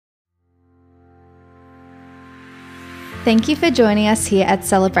Thank you for joining us here at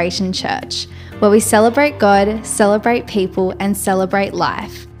Celebration Church, where we celebrate God, celebrate people, and celebrate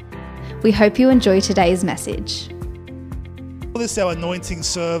life. We hope you enjoy today's message. This is our anointing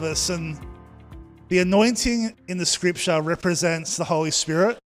service, and the anointing in the scripture represents the Holy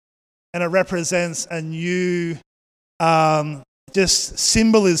Spirit, and it represents a new just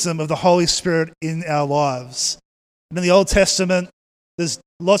symbolism of the Holy Spirit in our lives. And in the Old Testament, there's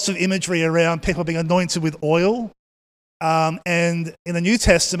lots of imagery around people being anointed with oil. And in the New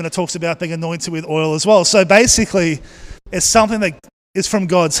Testament, it talks about being anointed with oil as well. So basically, it's something that is from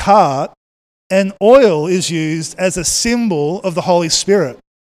God's heart, and oil is used as a symbol of the Holy Spirit.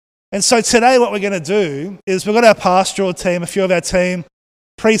 And so today what we're going to do is we've got our pastoral team, a few of our team,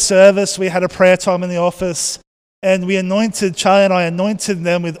 pre-service, we had a prayer time in the office, and Charlie and I anointed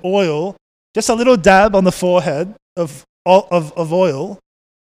them with oil, just a little dab on the forehead of oil,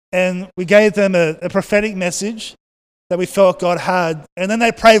 and we gave them a prophetic message that we felt God had, and then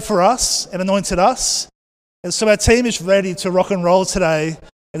they prayed for us and anointed us. And so our team is ready to rock and roll today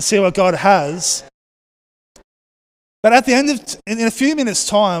and see what God has. But at the end in a few minutes'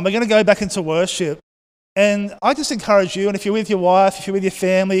 time, we're going to go back into worship. And I just encourage you, and if you're with your wife, if you're with your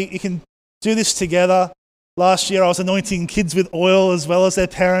family, you can do this together. Last year I was anointing kids with oil as well as their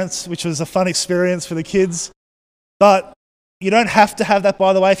parents, which was a fun experience for the kids. But you don't have to have that,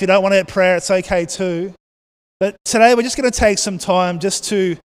 by the way. If you don't want to have prayer, it's okay too. But today we're just going to take some time just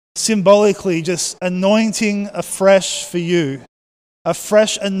to symbolically just anointing afresh for you, a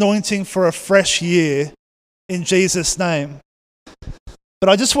fresh anointing for a fresh year in Jesus' name. But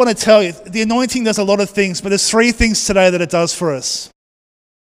I just want to tell you, the anointing does a lot of things, but there's three things today that it does for us.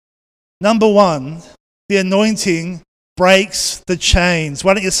 Number one, the anointing breaks the chains.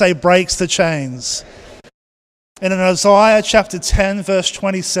 Why don't you say breaks the chains? And in Isaiah chapter 10, verse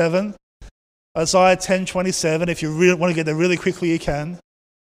 27, Isaiah 10:27, if you really want to get there really quickly, you can.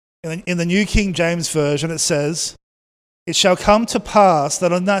 In the New King James Version, it says, "It shall come to pass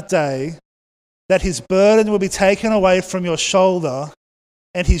that on that day, that his burden will be taken away from your shoulder,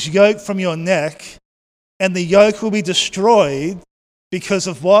 and his yoke from your neck, and the yoke will be destroyed because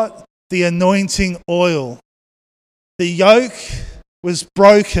of what? The anointing oil." The yoke was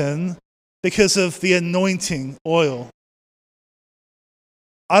broken because of the anointing oil.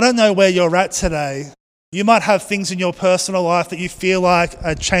 I don't know where you're at today. You might have things in your personal life that you feel like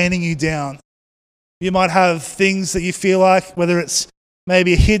are chaining you down. You might have things that you feel like, whether it's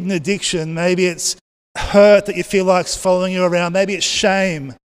maybe a hidden addiction, maybe it's hurt that you feel like is following you around, maybe it's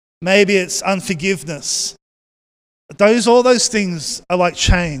shame, maybe it's unforgiveness. All those things are like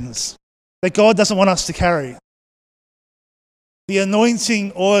chains that God doesn't want us to carry. The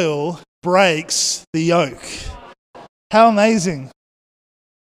anointing oil breaks the yoke. How amazing.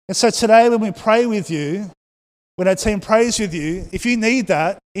 And so today when we pray with you, when our team prays with you, if you need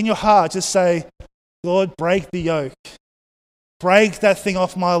that in your heart, just say, "Lord, break the yoke. Break that thing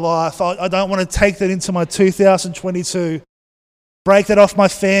off my life. I don't want to take that into my 2022. Break that off my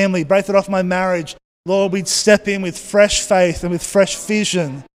family. Break that off my marriage." Lord, we'd step in with fresh faith and with fresh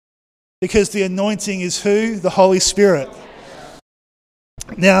vision, because the anointing is who? The Holy Spirit.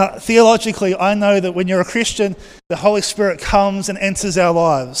 Now, theologically, I know that when you're a Christian, the Holy Spirit comes and enters our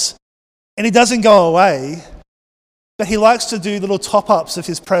lives. And he doesn't go away, but he likes to do little top-ups of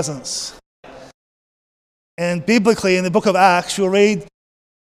his presence. And biblically, in the book of Acts, you'll read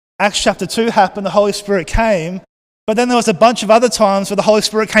Acts chapter 2 happened, the Holy Spirit came, but then there was a bunch of other times where the Holy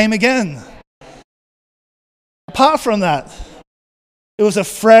Spirit came again. Apart from that, it was a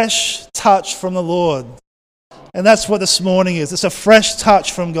fresh touch from the Lord. And that's what this morning is. It's a fresh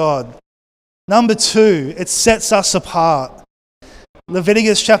touch from God. Number two, it sets us apart.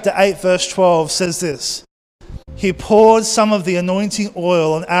 Leviticus chapter 8 verse 12 says this: "He poured some of the anointing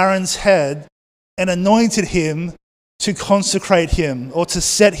oil on Aaron's head and anointed him to consecrate him," or to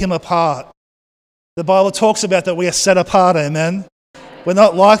set him apart. The Bible talks about that we are set apart, amen? We're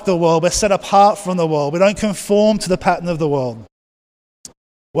not like the world, we're set apart from the world. We don't conform to the pattern of the world.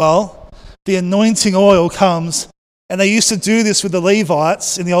 Well, the anointing oil comes, and they used to do this with the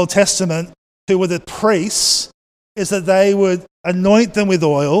Levites in the Old Testament, who were the priests, is that they would anoint them with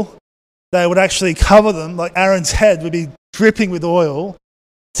oil. They would actually cover them, like Aaron's head would be dripping with oil,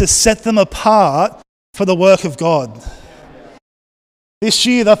 to set them apart for the work of God. This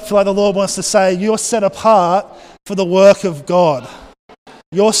year, I feel like the Lord wants to say, you're set apart for the work of God.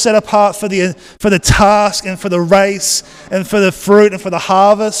 You're set apart for the task and for the race and for the fruit and for the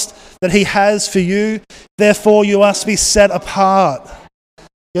harvest that he has for you. Therefore, you must be set apart.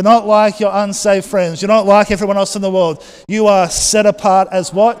 You're not like your unsaved friends. You're not like everyone else in the world. You are set apart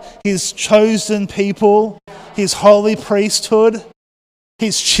as what? His chosen people, his holy priesthood,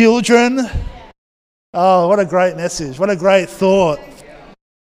 his children. Oh, what a great message. What a great thought.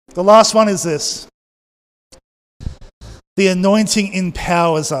 The last one is this. The anointing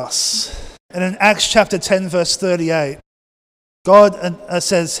empowers us. And in Acts chapter 10, verse 38, God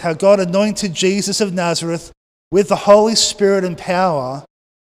says how God anointed Jesus of Nazareth with the Holy Spirit and power.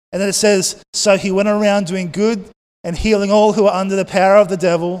 And then it says, so he went around doing good and healing all who were under the power of the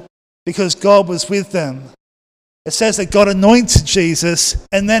devil because God was with them. It says that God anointed Jesus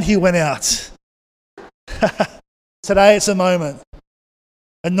and then he went out. Today it's a moment.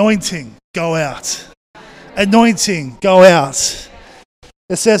 Anointing, go out. Anointing, go out.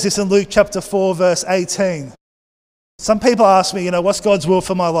 It says this in Luke chapter 4, verse 18. Some people ask me, what's God's will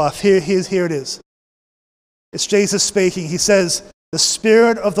for my life? Here it is. It's Jesus speaking. He says, the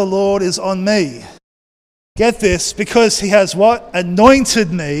Spirit of the Lord is on me. Get this, because he has what?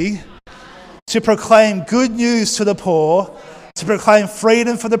 Anointed me to proclaim good news to the poor, to proclaim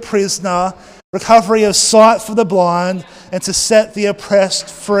freedom for the prisoner, recovery of sight for the blind, and to set the oppressed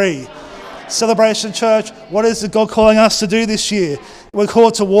free. Celebration Church, what is God calling us to do this year? We're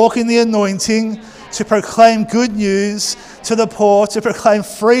called to walk in the anointing, to proclaim good news to the poor, to proclaim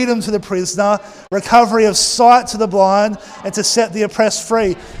freedom to the prisoner, recovery of sight to the blind, and to set the oppressed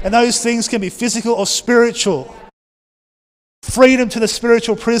free. And those things can be physical or spiritual. Freedom to the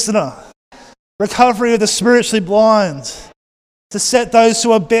spiritual prisoner, recovery of the spiritually blind, to set those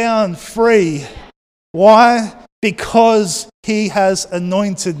who are bound free. Why? Because he has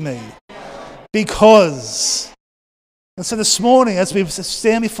anointed me. Because. And so this morning, as we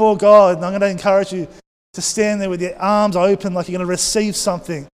stand before God, and I'm going to encourage you to stand there with your arms open like you're going to receive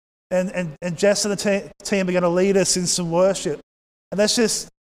something. And Jess and the team are going to lead us in some worship. And let's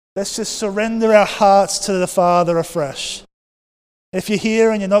just surrender our hearts to the Father afresh. If you're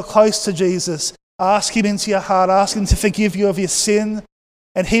here and you're not close to Jesus, ask him into your heart. Ask him to forgive you of your sin.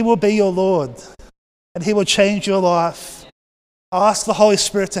 And he will be your Lord. And he will change your life. Ask the Holy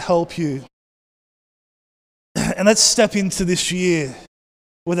Spirit to help you. And let's step into this year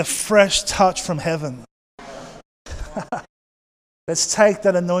with a fresh touch from heaven. Let's take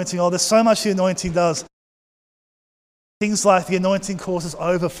that anointing. Oh, there's so much the anointing does. Things like the anointing causes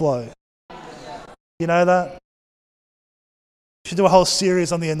overflow. You know that? We should do a whole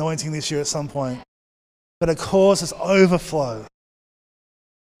series on the anointing this year at some point. But it causes overflow.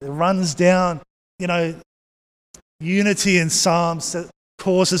 It runs down, unity in Psalms that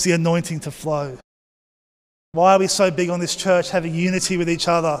causes the anointing to flow. Why are we so big on this church, having unity with each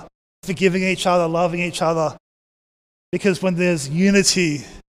other, forgiving each other, loving each other? Because when there's unity,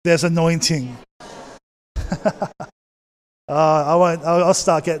 there's anointing. I'll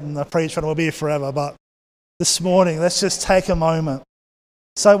start getting a preach and we'll be here forever. But this morning, let's just take a moment.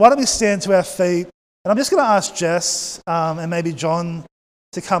 So why don't we stand to our feet? And I'm just going to ask Jess and maybe John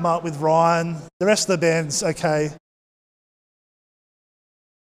to come up with Ryan. The rest of the band's okay.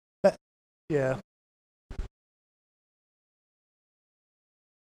 Yeah.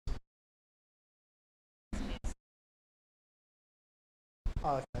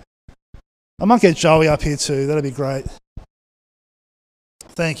 Oh, okay. I might get Joey up here too. That'd be great.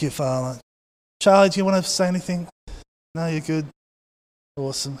 Thank you, Father. Charlie, do you want to say anything? No, you're good.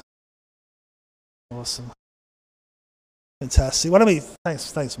 Awesome. Fantastic. Why don't we,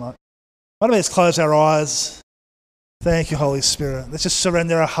 thanks, Mark. Why don't we just close our eyes? Thank you, Holy Spirit. Let's just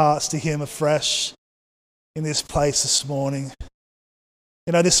surrender our hearts to him afresh in this place this morning.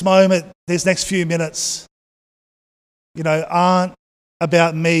 This moment, these next few minutes, aren't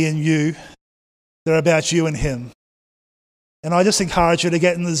about me and you. They're about you and him. And I just encourage you to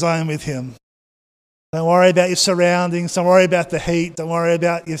get in the zone with him. Don't worry about your surroundings. Don't worry about the heat. Don't worry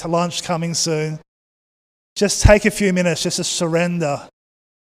about your lunch coming soon. Just take a few minutes just to surrender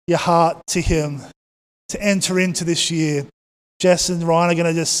your heart to him, to enter into this year. Jess and Ryan are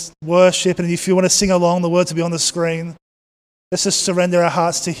going to just worship, and if you want to sing along, the words will be on the screen. Let's just surrender our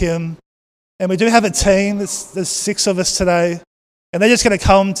hearts to him. And we do have a team. There's 6 of us today. And they're just going to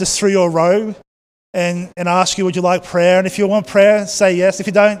come just through your row and ask you, would you like prayer? And if you want prayer, say yes. If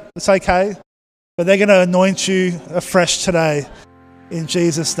you don't, it's okay. But they're going to anoint you afresh today in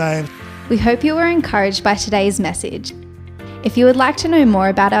Jesus' name. We hope you were encouraged by today's message. If you would like to know more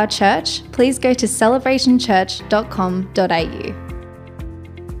about our church, please go to celebrationchurch.com.au.